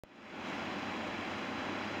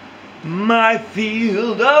My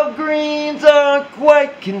field of greens are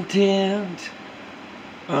quite content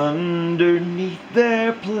underneath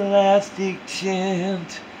their plastic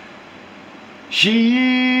tent,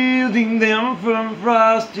 shielding them from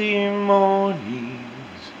frosty mornings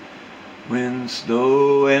when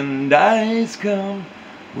snow and ice come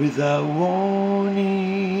without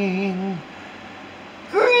warning.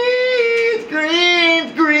 Greens,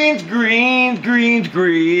 greens, greens, greens, greens,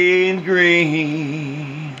 greens,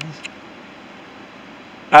 greens.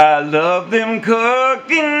 I love them cooked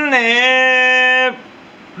in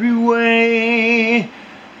every way.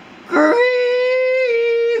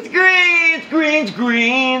 Greens, greens, greens,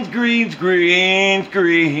 greens, greens, greens,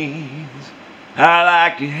 greens. I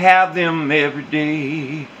like to have them every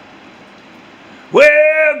day.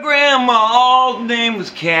 Well, Grandma's name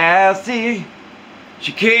was Cassie.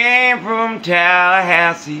 She came from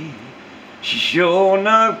Tallahassee. She sure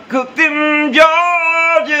enough cooked them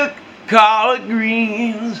Georgia collard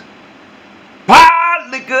greens. Pot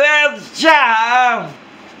liquor as a child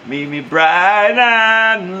made me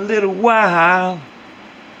bright-eyed in a little while.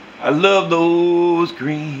 I love those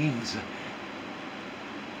greens.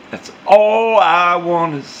 That's all I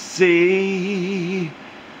want to say.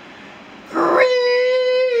 Greens,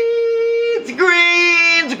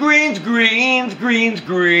 greens, greens, greens, greens,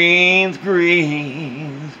 greens,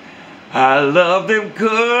 greens. I love them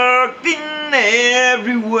cooked in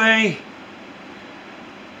every way.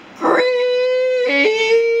 Greens,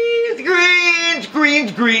 greens,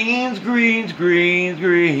 greens, greens, greens, greens,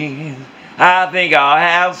 greens. I think I'll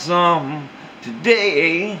have some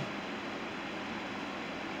today.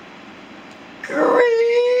 Greens,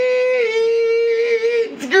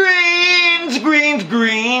 greens, greens,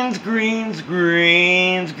 greens, greens,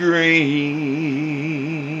 greens.